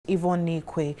Yvonne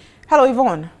Nikwe. Hello,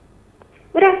 Yvonne.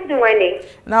 Good afternoon, Wendy.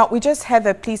 Now, we just had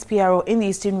the police PRO in the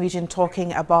Eastern region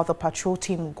talking about the patrol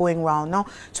team going round. Now,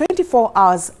 24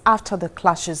 hours after the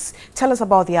clashes, tell us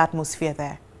about the atmosphere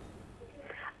there.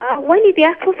 Wendy, the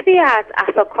atmosphere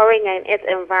as occurring in its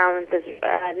environment is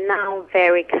now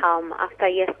very calm after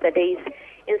yesterday's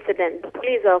incident. The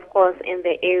police are, of course, in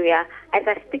the area. As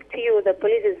I speak to you, the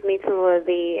police is meeting with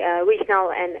the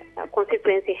regional and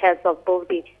constituency heads of both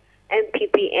the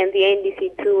NPP and the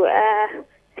NDC to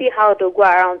see how they'll go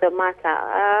around the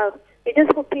matter. We're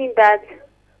just hoping that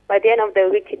by the end of the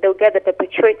week, they'll get the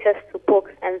perpetrators to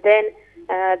book, and then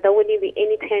there wouldn't be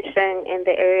any tension in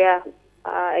the area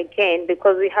again,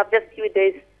 because we have just few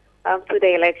days to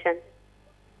the election.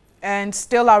 And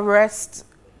still arrests,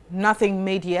 nothing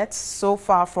made yet so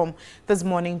far from this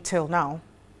morning till now.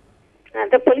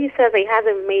 The police says it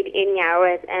hasn't made any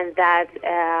arrests, and that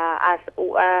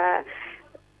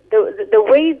the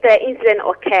way the incident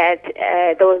occurred,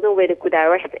 there was no way they could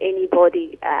arrest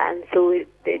anybody, and so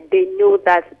they know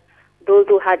that those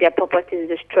who had their properties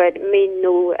destroyed may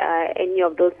know any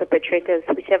of those perpetrators,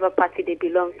 whichever party they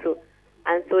belong to.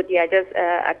 And so they are just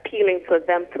appealing to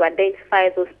them to identify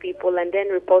those people and then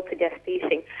report to their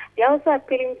station. They are also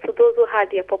appealing to those who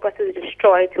had their properties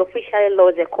destroyed to officially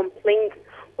lodge a complaint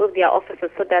with their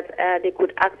officers so that they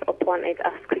could act upon it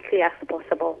as quickly as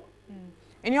possible.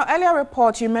 In your earlier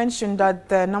report, you mentioned that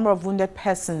the number of wounded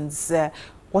persons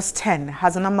was 10.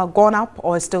 Has the number gone up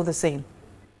or is still the same?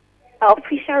 Our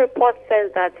official report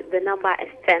says that the number is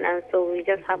 10, and so we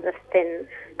just have the 10,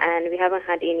 and we haven't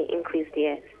had any increase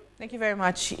yet. Thank you very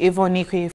much, Yvonne Nikwe.